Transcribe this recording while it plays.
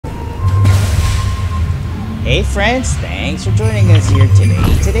Hey friends, thanks for joining us here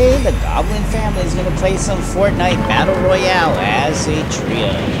today. Today, the Goblin family is going to play some Fortnite Battle Royale as a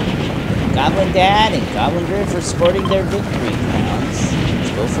trio. Goblin Dad and Goblin Griff are sporting their victory crowns. Let's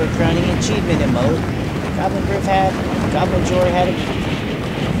go for a crowning achievement emote. Goblin Joy had a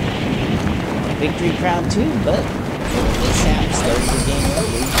victory crown too, but mishap started the game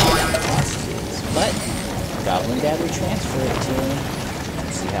early. But Goblin Dad will transfer it to him.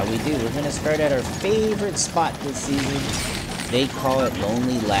 See how we do. We're going to start at our favorite spot this season. They call it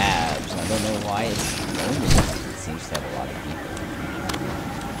Lonely Labs. I don't know why it's lonely. It seems to have a lot of people.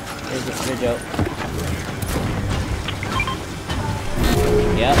 There's the fridge out.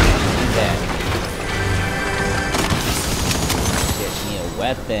 Yep, do that. Get me a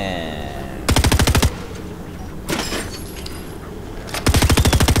weapon.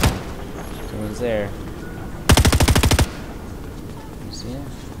 Someone's there.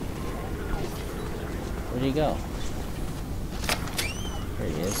 Where'd he go? There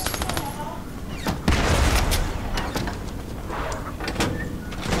he is.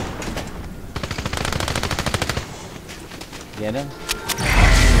 Get him? He's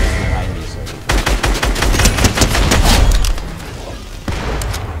behind me, so.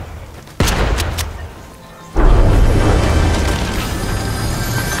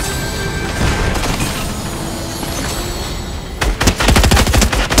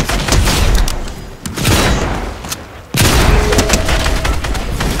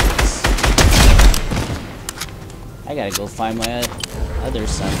 I gotta go find my other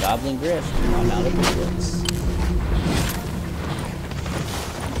son, Goblin Griff. I'm out of bullets.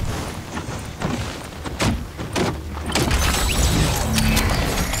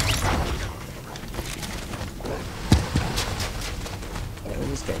 Yeah, where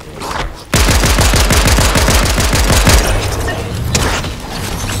this guy is?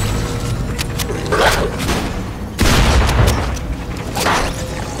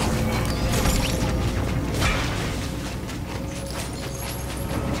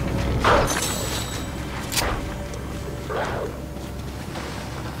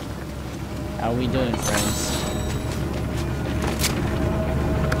 How are we doing, friends?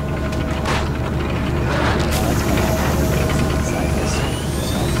 Oh, that's my inside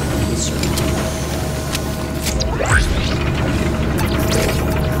this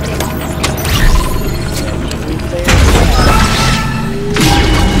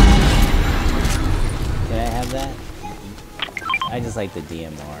Can I have that? I just like the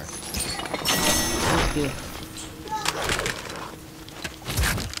DMR. Thank you.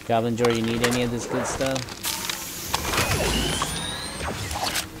 Goblin Joy, you need any of this good stuff?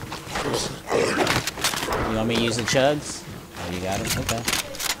 You want me to use the chugs? Oh, you got them? Okay.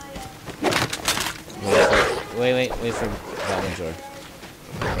 Wait for Goblin Joy.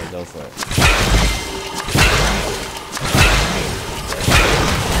 Okay, go for it.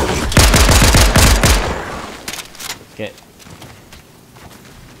 Okay.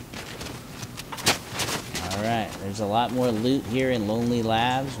 Alright, there's a lot more loot here in Lonely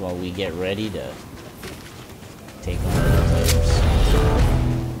Labs while we get ready to take on the players.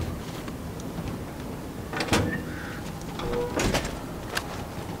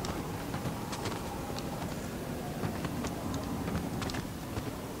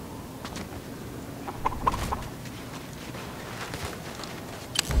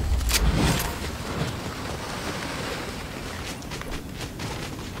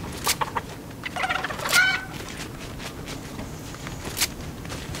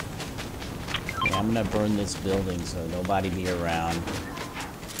 I'm gonna burn this building so nobody be around.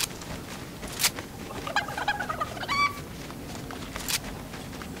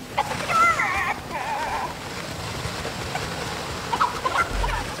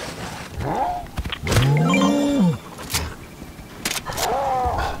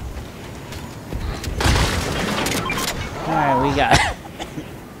 Alright, we got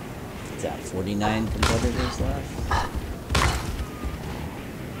what's that, 49 competitors left?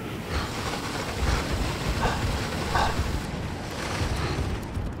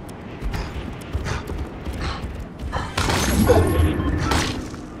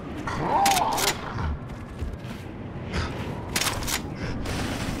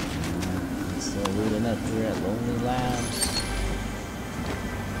 Still looting up here at Lonely Labs.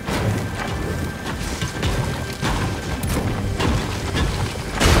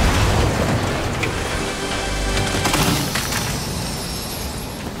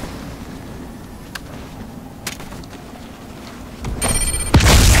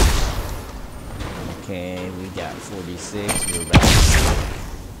 Okay, we got 46. We're about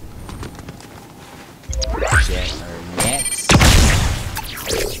to get our next.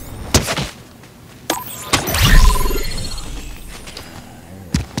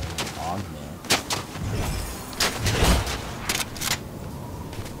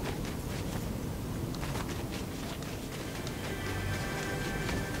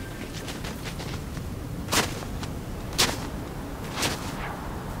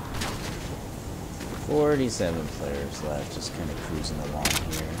 47 players left, just kind of cruising along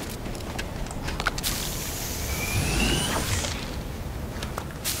here.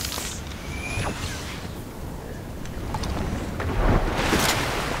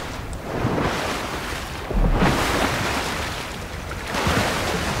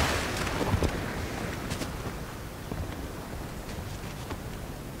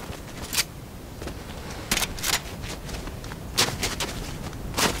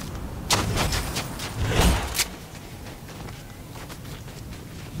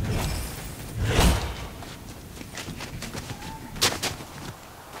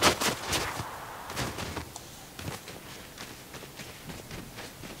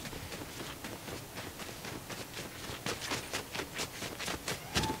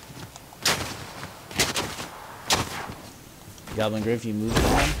 Goblin Griff, you moved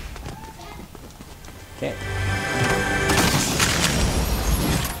on. Okay.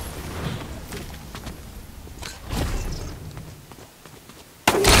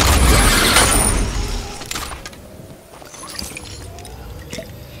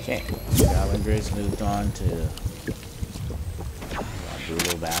 Okay. Goblin Griff's moved on to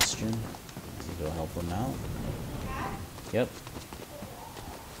Brutal Bastion. Go help him out. Yep.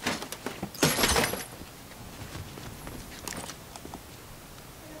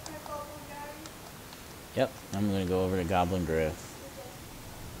 Yep, I'm gonna go over to Goblin Griff.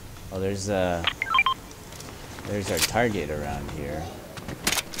 Oh, there's our target around here.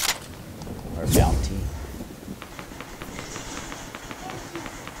 Our bounty.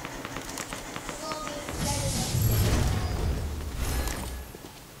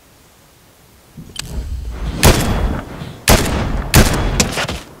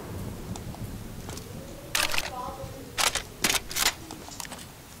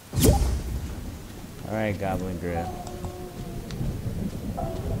 Alright, Goblin Griff.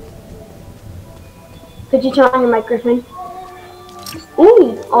 Could you turn on your microphone?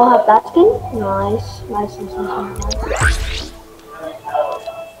 Ooh, I'll have that skin. Nice. Nice.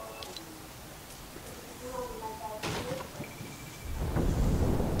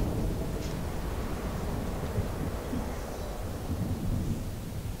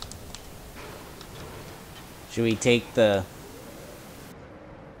 Should we take the...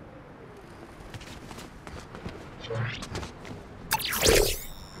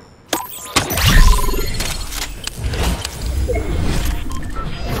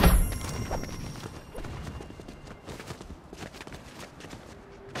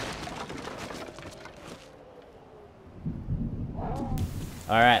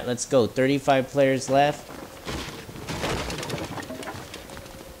 Alright, let's go. 35 players left.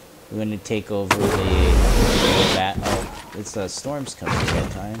 We're going to take over the bat. Oh, it's storms coming at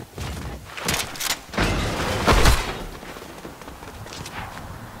that time.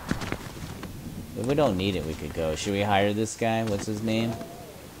 If we don't need it, we could go. Should we hire this guy? What's his name?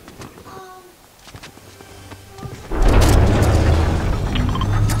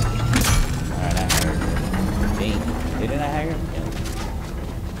 Alright, I hired him. Dang. Didn't I hire him? Yeah.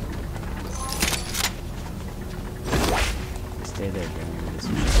 Stay there, Jeremy.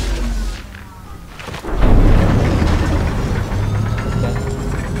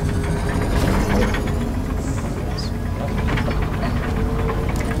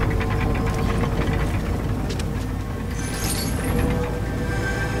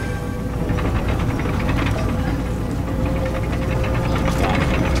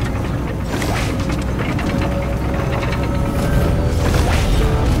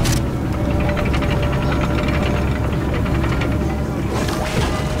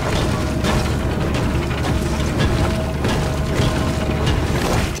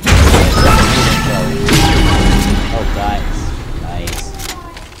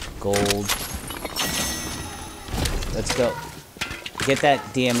 Let's go. Get that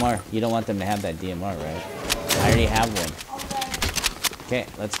DMR. You don't want them to have that DMR, right? I already have one. Okay,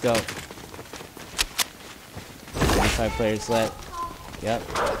 let's go. 25 players left. Yep.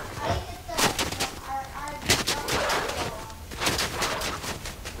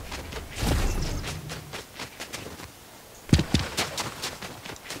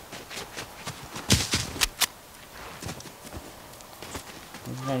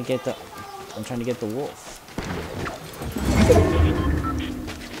 I'm trying to get the wolf.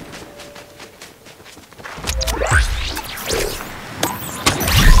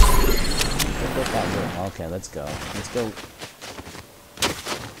 Okay, let's go. Let's go.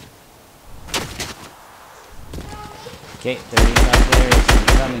 Okay, 35 players. I'm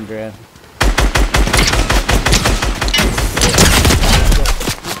coming, Griff.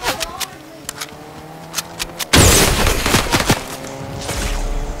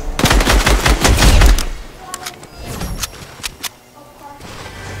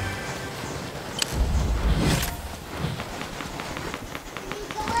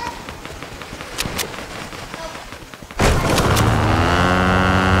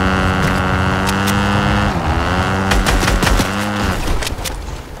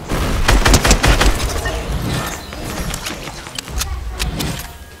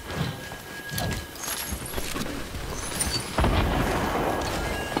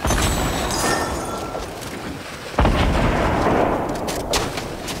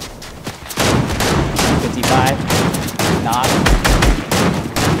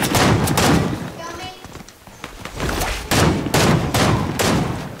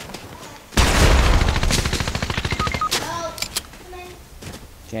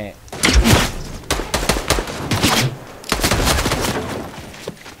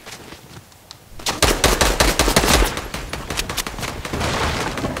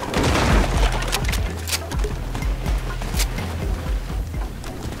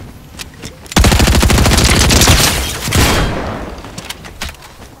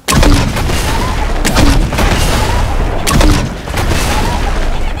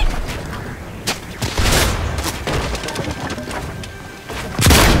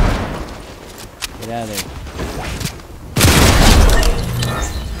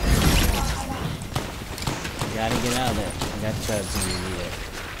 get out of there. I got chugs when you need it.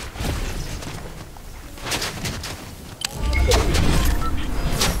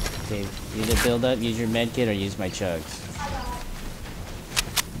 Okay, either build up, use your med kit, or use my chugs.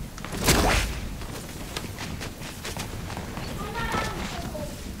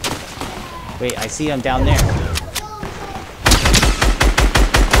 Wait, I see him down there.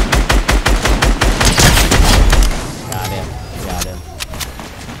 Got him. Got him.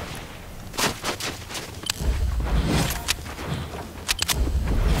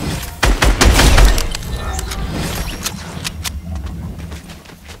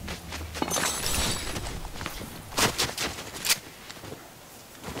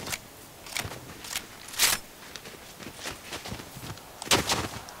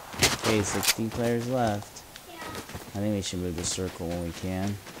 Okay, 16 players left. I think we should move the circle when we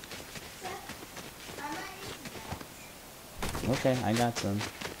can. Okay, I got some.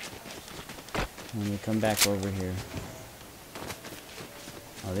 Let me come back over here.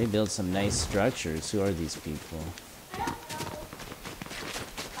 Oh, they built some nice structures. Who are these people?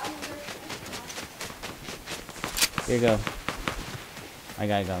 Here you go. I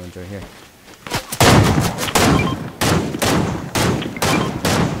got a goblin door here.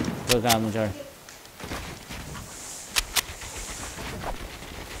 Go goblin jar.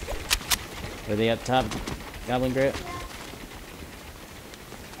 Are they up top, Goblin Griff?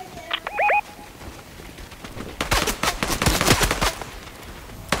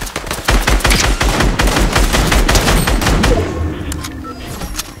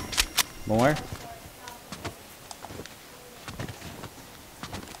 More?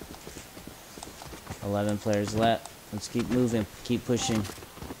 $11 left. Let's keep moving, keep pushing.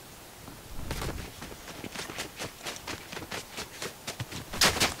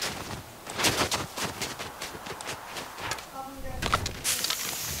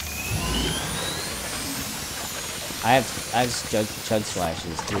 I have chug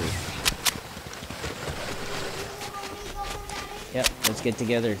splashes too. Yep, let's get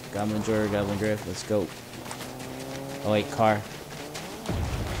together. Goblin Drawer, Goblin Griff, let's go. Oh wait, car.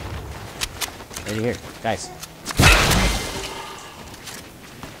 Right here, guys.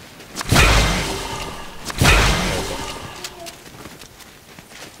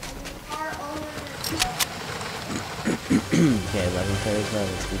 Okay, 11 players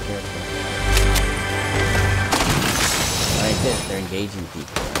left, let's be careful. Alright, good. They're engaging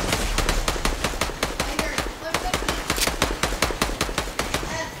people.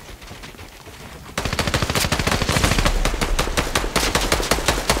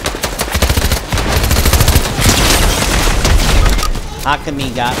 Hakami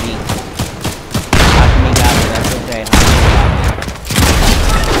got me. Hakami got me. That's okay. Hakami got me.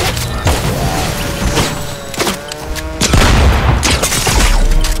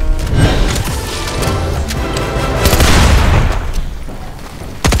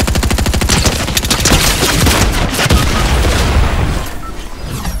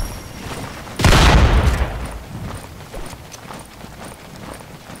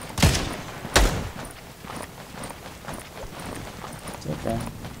 Okay.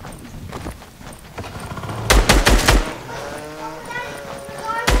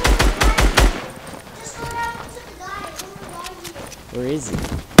 Where is he?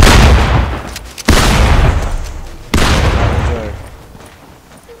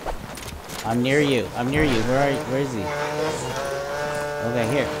 I'm near you. I'm near you. Where is he? Okay,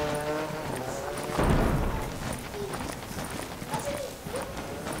 here.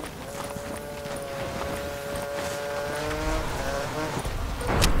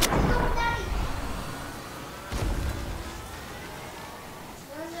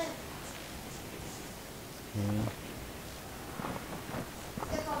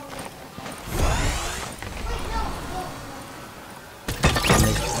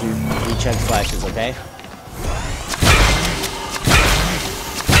 Three chug flashes, okay?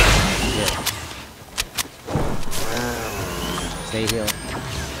 Good. Stay healed.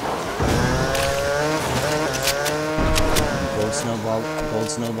 Gold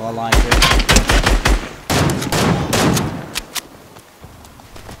snowball launcher.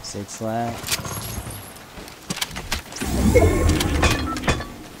 6 left.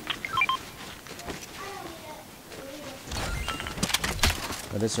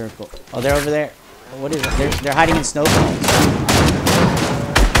 Go to circle. Oh, they're over there. What is it? They're hiding in snowballs. No,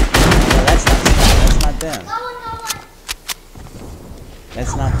 that's not them.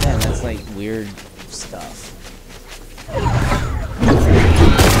 That's not them. That's like weird stuff.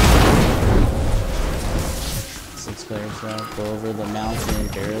 Six players left. Go over the mountain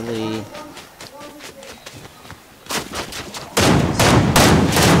barely.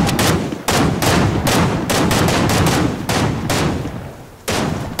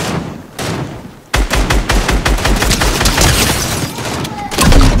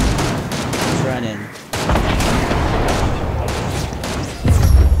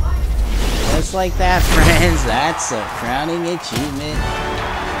 just like that, friends, that's a crowning achievement.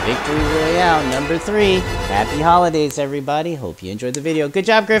 Victory Royale number 3. Happy holidays, everybody. Hope you enjoyed the video. Good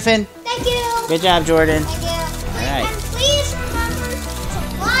job, Griffin. Thank you. Good job, Jordan. Thank you. All right. And please remember to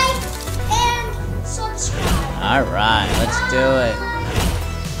like and subscribe. All right, let's do it.